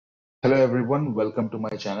Hello everyone, welcome to my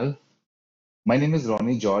channel. My name is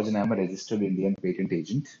Ronnie George and I'm a registered Indian patent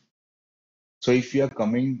agent. So if you are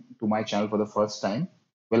coming to my channel for the first time,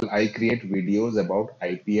 well, I create videos about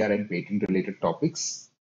IPR and patent related topics.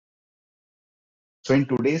 So in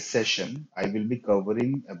today's session, I will be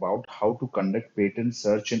covering about how to conduct patent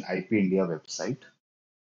search in IP India website.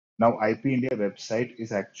 Now, IP India website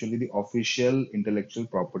is actually the official intellectual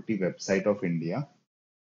property website of India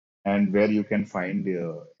and where you can find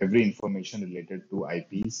every information related to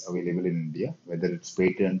IPs available in India, whether it's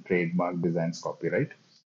patent, trademark, designs, copyright.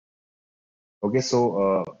 Okay,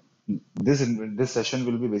 so this session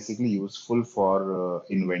will be basically useful for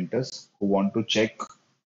inventors who want to check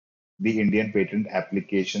the Indian patent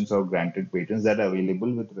applications or granted patents that are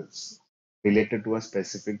available with related to a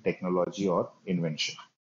specific technology or invention.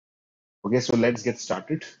 Okay, so let's get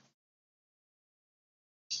started.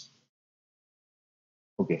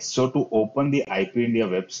 Okay, so to open the IP India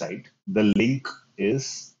website, the link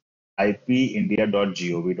is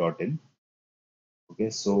ipindia.gov.in. Okay,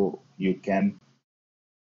 so you can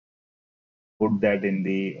put that in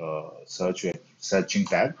the searching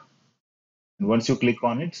tab. And once you click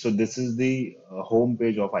on it, so this is the home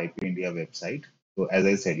page of IP India website. So as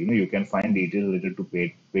I said, you can find details related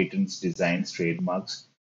to patents, designs, trademarks,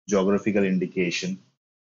 geographical indication,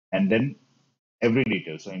 and then every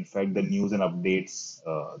detail. So in fact, the news and updates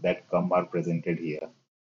that come are presented here.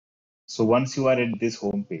 So once you are at this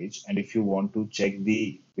home page, and if you want to check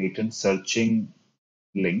the patent searching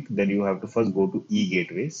link, then you have to first go to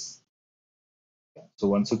e-gateways. So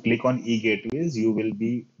once you click on e-gateways, you will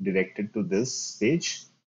be directed to this page.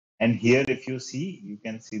 And here, if you see, you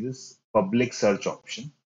can see this public search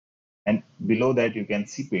option. And below that, you can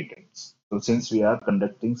see patents. So since we are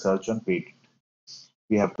conducting search on patent,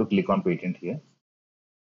 we have to click on patent here.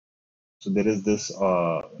 So there is this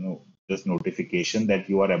notification that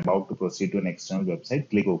you are about to proceed to an external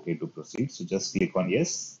website. Click OK to proceed. So just click on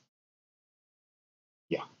yes.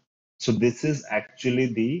 Yeah. So this is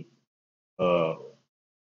actually the uh,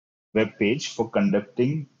 web page for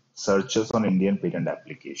conducting searches on Indian patent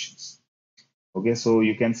applications. Okay, so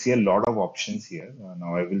you can see a lot of options here.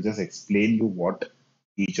 Now I will just explain you what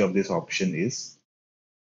each of this option is.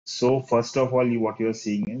 So first of all, what you're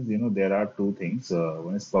seeing is, there are two things.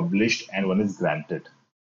 One is published and one is granted.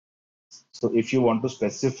 So if you want to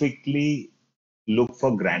specifically look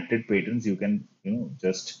for granted patents, you can,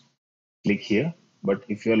 just click here. But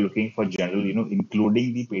if you're looking for general,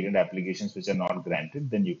 including the patent applications which are not granted,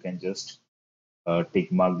 then you can just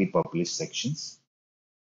tick mark the published sections.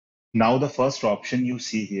 Now the first option you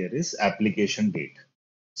see here is application date.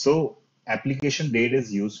 So application date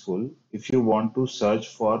is useful if you want to search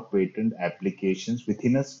for patent applications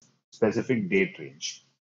within a specific date range.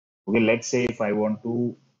 Okay, let's say if I want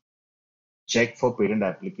to check for patent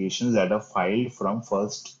applications that are filed from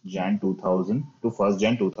 1st Jan 2000 to 1st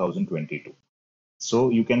Jan 2022.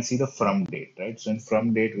 So you can see the from date, right? So in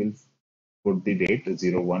from date, we'll put the date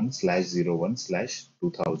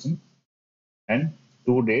 01/01/2000 and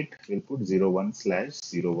to date, we'll put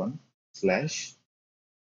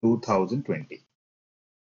 01/01/2020.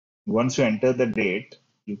 Once you enter the date,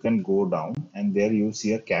 you can go down and there you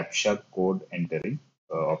see a CAPTCHA code entering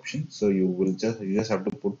option. So you just have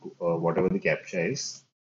to put whatever the CAPTCHA is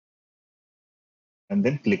and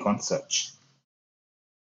then click on search.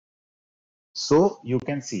 So you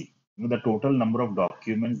can see the total number of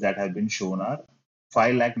documents that have been shown are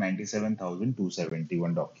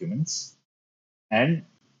 5,97,271 documents. And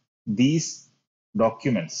these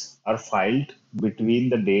documents are filed between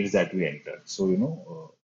the dates that we entered.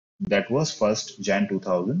 So, that was 1st Jan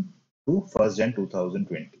 2000 to 1st Jan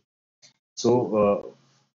 2020. So,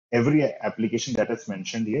 every application that is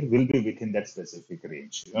mentioned here will be within that specific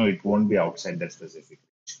range. It won't be outside that specific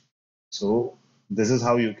range. So, this is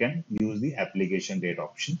how you can use the application date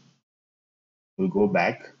option. We'll go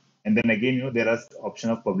back. And then again, there are option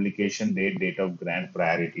of publication date, date of grant,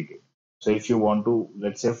 priority date. So if you want to,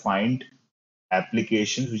 let's say, find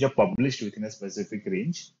applications which are published within a specific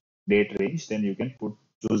date range, then you can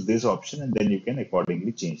choose this option and then you can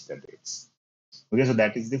accordingly change the dates. Okay, so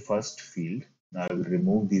that is the first field. Now I will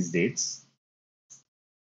remove these dates.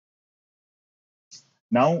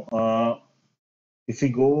 Now, if we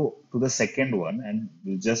go to the second one and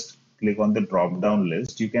we'll just click on the drop down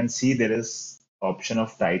list, you can see there is option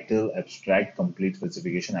of title, abstract, complete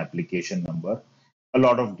specification, application number, a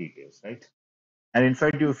lot of details, right? And in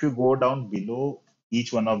fact, if you go down below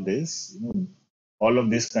each one of this, all of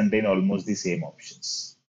this contain almost the same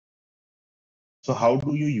options. So how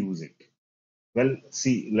do you use it? Well,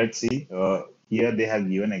 let's see. Here they have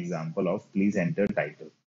given example of please enter title.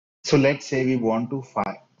 So let's say we want to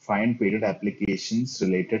find patent applications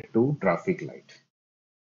related to traffic light.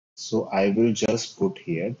 So I will just put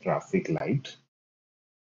here traffic light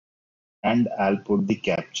and I'll put the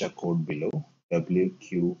CAPTCHA code below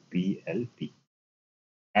WQPLP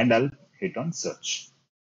and I'll hit on search.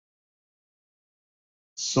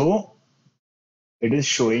 So it is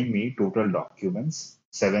showing me total documents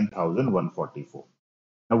 7,144.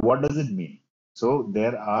 Now, what does it mean? So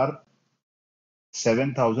there are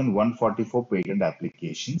 7,144 patent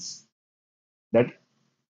applications that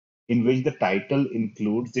in which the title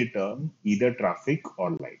includes the term either traffic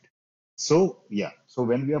or light. So yeah, so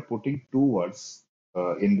when we are putting two words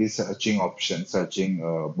in the searching option, searching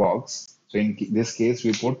box, so in this case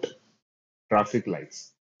we put traffic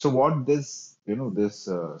lights. So what this, this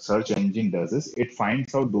search engine does is it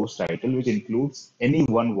finds out those title which includes any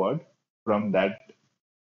one word from that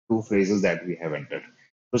two phrases that we have entered.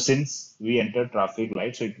 So since we enter traffic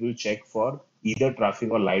light, so it will check for either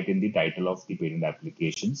traffic or light in the title of the patent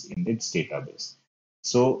applications in its database.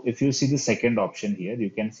 So if you see the second option here, you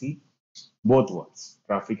can see both words,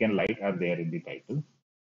 traffic and light, are there in the title.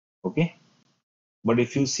 Okay. But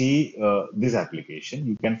if you see this application,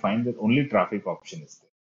 you can find that only traffic option is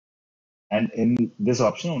there. And in this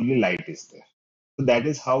option, only light is there. So that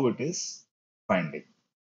is how it is finding.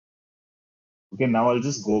 Okay, now I'll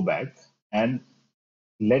just go back and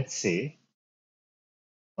let's say,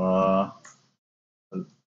 uh,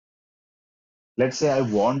 I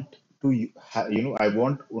want to, I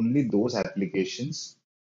want only those applications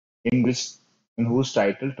in which in whose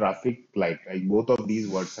title traffic light, like both of these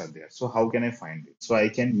words are there. So how can I find it? So I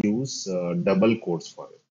can use double quotes for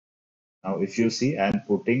it. Now, if you see, I'm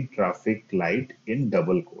putting traffic light in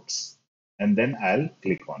double quotes, and then I'll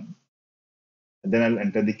click on, and then I'll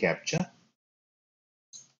enter the CAPTCHA,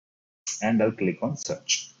 and I'll click on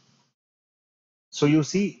search. So you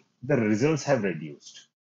see the results have reduced.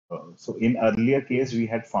 So in earlier case, we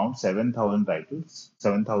had found 7,000 titles,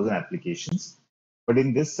 7,000 applications. But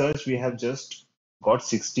in this search, we have just got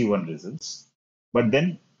 61 results. But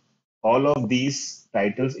then all of these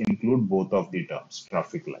titles include both of the terms,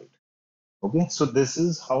 traffic light. Okay, so this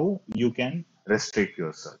is how you can restrict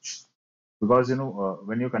your search. Because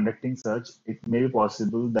when you're conducting search, it may be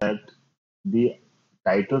possible that the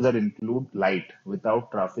titles that include light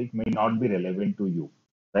without traffic may not be relevant to you,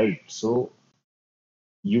 right? So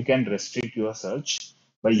you can restrict your search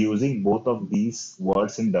by using both of these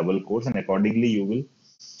words in double quotes, and accordingly you will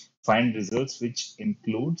find results which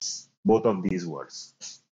includes both of these words.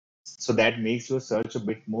 So that makes your search a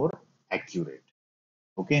bit more accurate.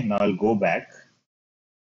 Okay, now I'll go back.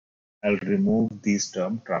 I'll remove this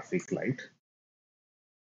term traffic light.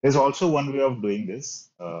 There's also one way of doing this.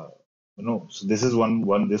 So this is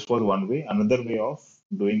this was one way. Another way of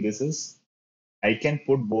doing this is I can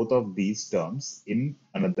put both of these terms in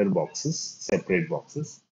another boxes, separate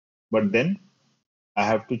boxes, but then I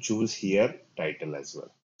have to choose here title as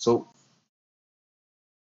well. So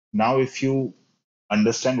now if you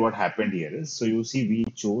understand what happened here is, so you see we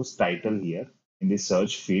chose title here in the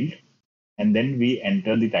search field, and then we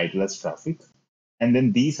enter the title as traffic, and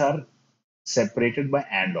then these are separated by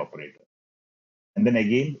AND operator. And then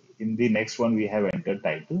again, in the next one, we have entered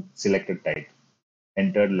title, selected title,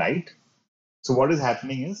 entered light. So what is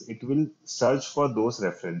happening is it will search for those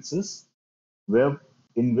references where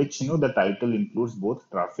in which the title includes both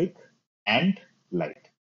traffic and light.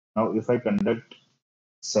 Now, if I conduct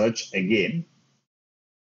search again,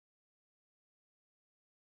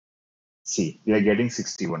 see, we are getting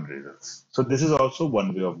 61 results. So this is also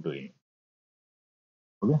one way of doing it.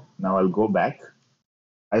 Okay, now I'll go back.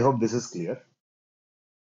 I hope this is clear.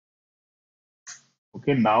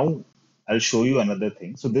 Okay, now I'll show you another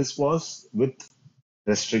thing. So this was with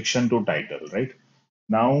restriction to title, right?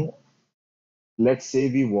 Now, let's say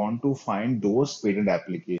we want to find those patent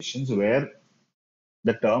applications where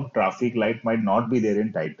the term traffic light might not be there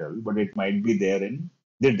in title, but it might be there in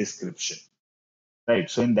the description, right?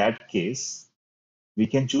 So in that case, we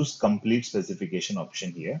can choose complete specification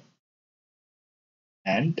option here,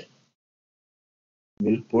 and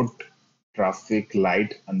we'll put traffic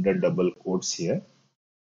light under double quotes here,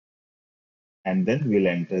 and then we'll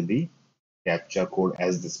enter the CAPTCHA code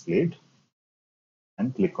as displayed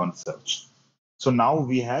and click on search. So now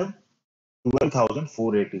we have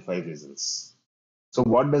 12,485 results. So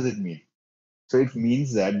what does it mean? So it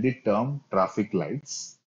means that the term traffic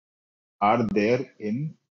lights are there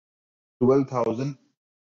in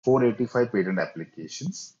 12,485 patent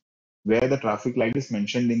applications where the traffic light is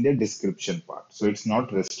mentioned in the description part. So it's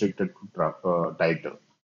not restricted to title.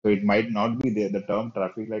 So it might not be there, the term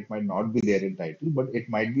traffic light might not be there in title, but it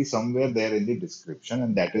might be somewhere there in the description,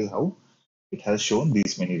 and that is how it has shown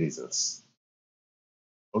these many results.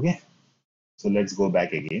 Okay, so let's go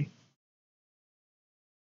back again.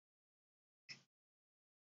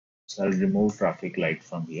 So I'll remove traffic light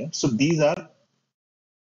from here. So these are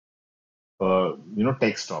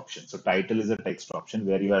text option. So title is a text option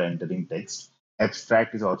where you are entering text.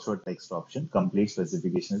 Abstract is also a text option. Complete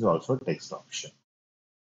specification is also a text option.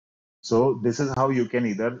 So this is how you can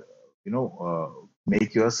either,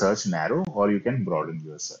 make your search narrow or you can broaden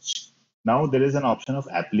your search. Now there is an option of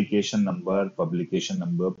application number, publication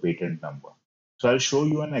number, patent number. So I'll show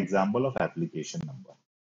you an example of application number.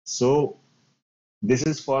 So this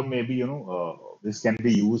is for maybe, this can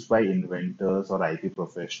be used by inventors or IP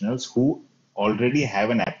professionals who already have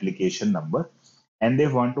an application number and they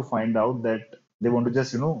want to find out that they want to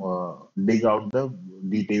just, dig out the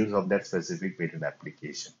details of that specific patent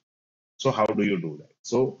application. So how do you do that?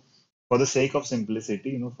 So for the sake of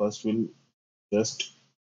simplicity, first we'll just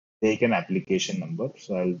take an application number.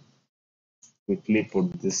 So I'll quickly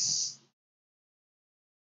put this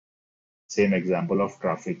same example of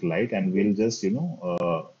traffic light and we'll just,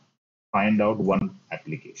 find out one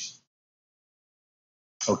application.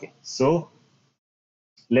 Okay, so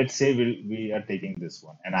let's say we are taking this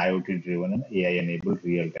one, an IoT driven and AI enabled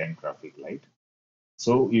real time traffic light.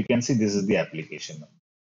 So you can see this is the application number.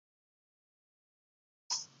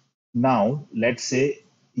 Now, let's say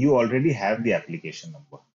you already have the application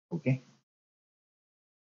number, okay?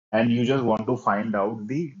 And you just want to find out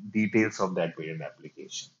the details of that patent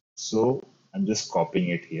application. So I'm just copying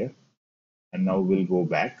it here and now we'll go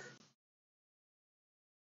back.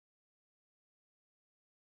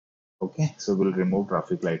 Okay, so we'll remove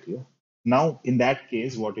traffic light here. Now, in that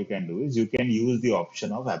case, what you can do is you can use the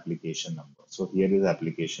option of application number. So here is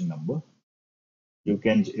application number. You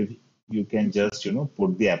can if you can just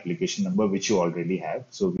put the application number which you already have.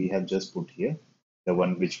 So we have just put here the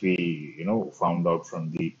one which we found out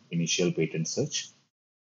from the initial patent search,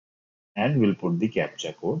 and we'll put the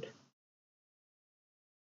captcha code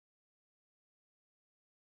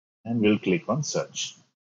and we'll click on search.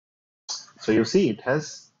 So you see it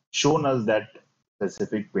has shown us that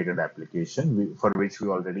specific patent application for which we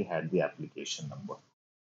already had the application number.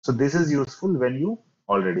 So this is useful when you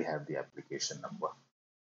already have the application number.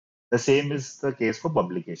 The same is the case for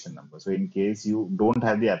publication number. So in case you don't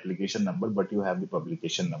have the application number, but you have the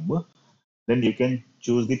publication number, then you can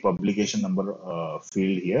choose the publication number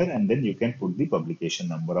field here, and then you can put the publication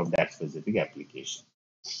number of that specific application.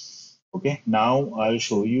 Okay, now I'll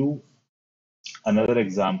show you another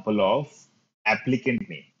example of applicant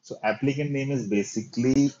name. So applicant name is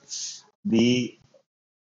basically the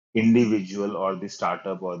individual or the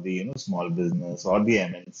startup or the small business or the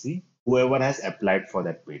MNC, whoever has applied for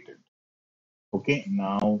that patent. Okay,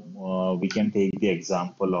 now we can take the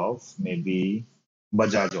example of maybe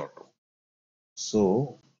Bajaj Auto.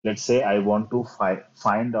 So let's say I want to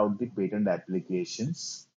find out the patent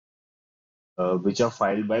applications which are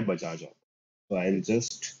filed by Bajaj Auto. So I'll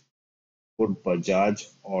just put Bajaj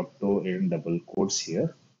Auto in double quotes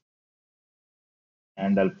here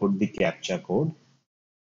and I'll put the captcha code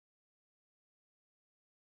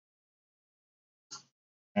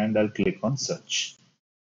and I'll click on search.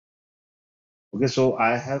 Okay, so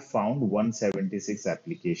I have found 176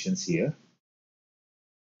 applications here,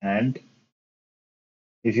 and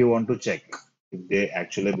if you want to check if they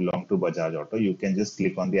actually belong to Bajaj Auto, you can just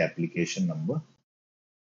click on the application number.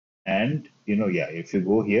 And if you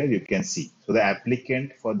go here, you can see. So the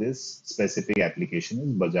applicant for this specific application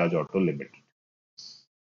is Bajaj Auto Limited.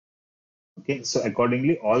 Okay, so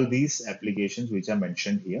accordingly, all these applications which are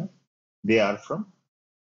mentioned here, they are from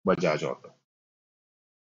Bajaj Auto.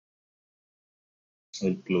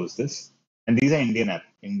 We'll close this. And these are Indian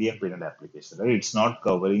patent applications, right? It's not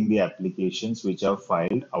covering the applications which are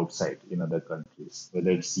filed outside in other countries, whether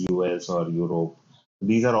it's US or Europe.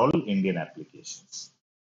 These are all Indian applications.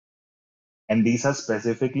 And these are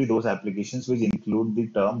specifically those applications which include the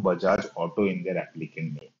term Bajaj Auto in their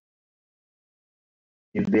applicant name.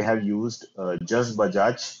 If they have used just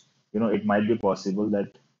Bajaj, it might be possible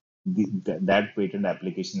that that patent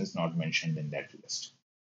application is not mentioned in that list.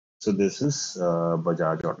 So this is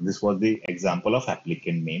Bajaj Auto. This was the example of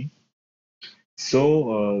applicant name.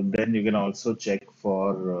 So then you can also check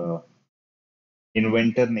for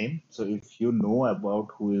inventor name. So if you know about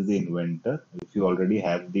who is the inventor, if you already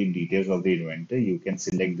have the details of the inventor, you can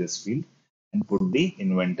select this field and put the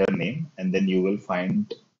inventor name, and then you will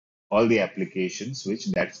find all the applications which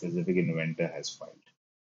that specific inventor has filed.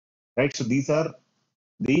 Right. So these are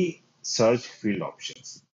the search field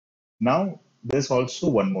options. Now there's also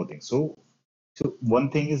one more thing. So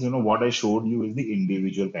one thing is, what I showed you is the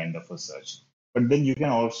individual kind of a search. But then you can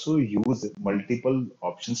also use multiple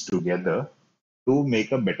options together to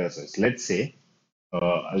make a better search. Let's say,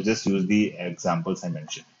 I'll just use the examples I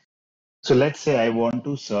mentioned. So let's say I want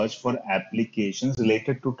to search for applications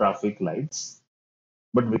related to traffic lights,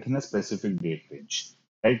 but within a specific date range,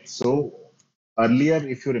 right? So earlier,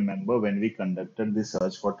 if you remember, when we conducted the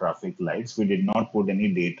search for traffic lights, we did not put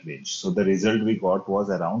any date range. So the result we got was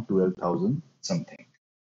around 12,000 something.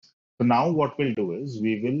 So now what we'll do is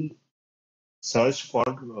we will search for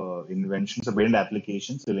inventions or build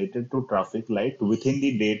applications related to traffic light within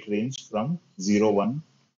the date range from 01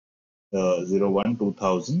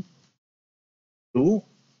 2000 to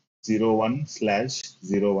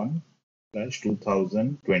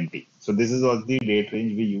 01/01/2020. So this is what the date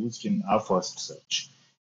range we used in our first search,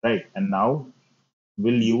 right? And now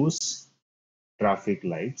we'll use traffic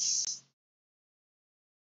lights.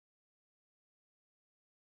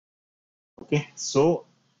 Okay, so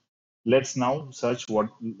let's now search what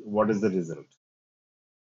is the result.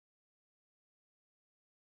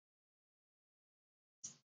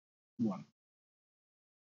 One.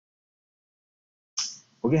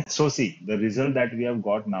 Okay, so see, the result that we have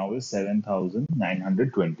got now is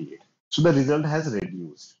 7,928. So the result has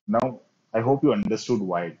reduced. Now, I hope you understood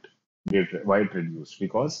why it reduced,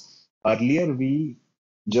 because earlier we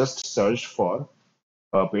just searched for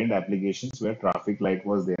paint applications where traffic light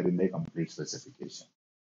was there in the complete specification.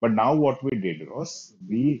 But now what we did was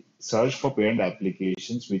we searched for parent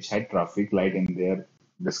applications which had traffic light in their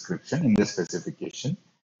description, in the specification,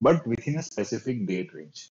 but within a specific date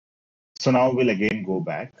range. So now we'll again go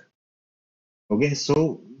back. Okay,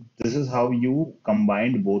 so this is how you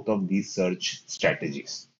combined both of these search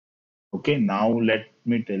strategies. Okay, now let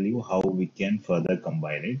me tell you how we can further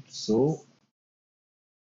combine it. So,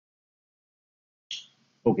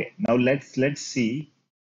 okay, now let's see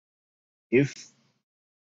if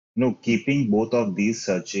keeping both of these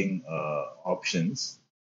searching options.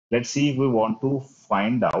 Let's see if we want to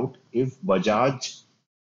find out if Bajaj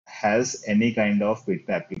has any kind of patent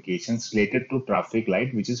applications related to traffic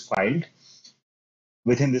light which is filed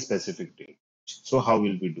within the specific date. So how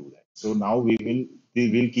will we do that? So now we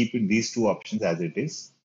will keep these two options as it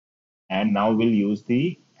is, and now we'll use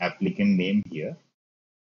the applicant name here,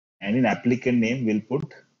 and in applicant name we'll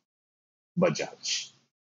put Bajaj,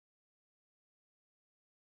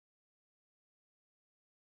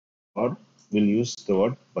 or we'll use the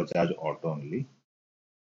word Bajaj Auto only.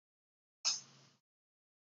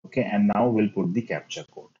 Okay, and now we'll put the captcha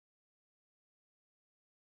code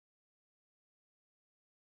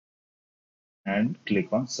and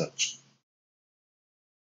click on search.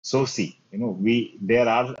 So see, we there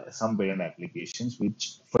are some patent applications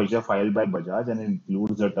which are filed by Bajaj and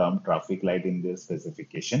includes the term traffic light in their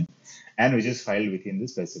specification, and which is filed within the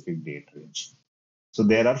specific date range. So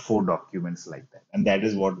there are four documents like that, and that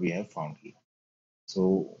is what we have found here.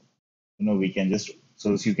 So we can just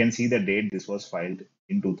as you can see the date this was filed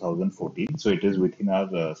in 2014, so it is within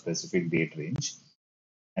our specific date range.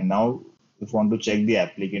 And now if you want to check the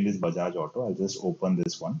applicant is Bajaj Auto, I'll just open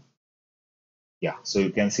this one. Yeah, so you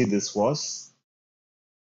can see this was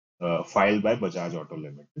filed by Bajaj Auto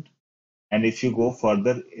Limited. And if you go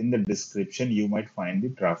further in the description, you might find the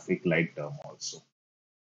traffic light term also.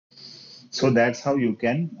 So that's how you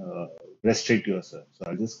can restrict yourself. So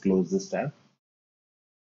I'll just close this tab.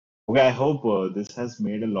 Okay, I hope this has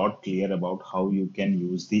made a lot clear about how you can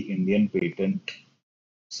use the Indian patent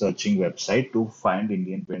searching website to find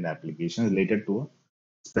Indian patent applications related to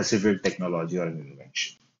a specific technology or an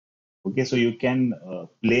invention. Okay, so you can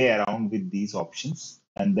play around with these options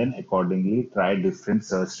and then accordingly try different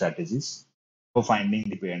search strategies for finding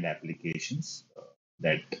the patent applications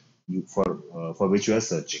that you for which you are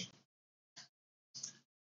searching.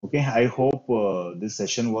 Okay, I hope this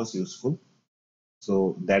session was useful.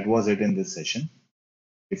 So that was it in this session.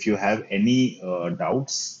 If you have any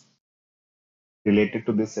doubts related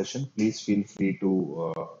to this session, please feel free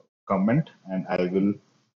to comment and I will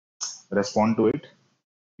respond to it.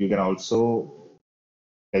 You can also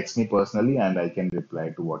text me personally and I can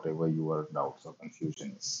reply to whatever your doubts or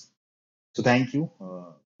confusion is. So thank you.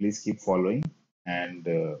 Please keep following and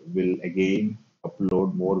we'll again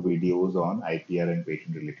upload more videos on IPR and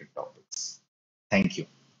patent related topics. Thank you.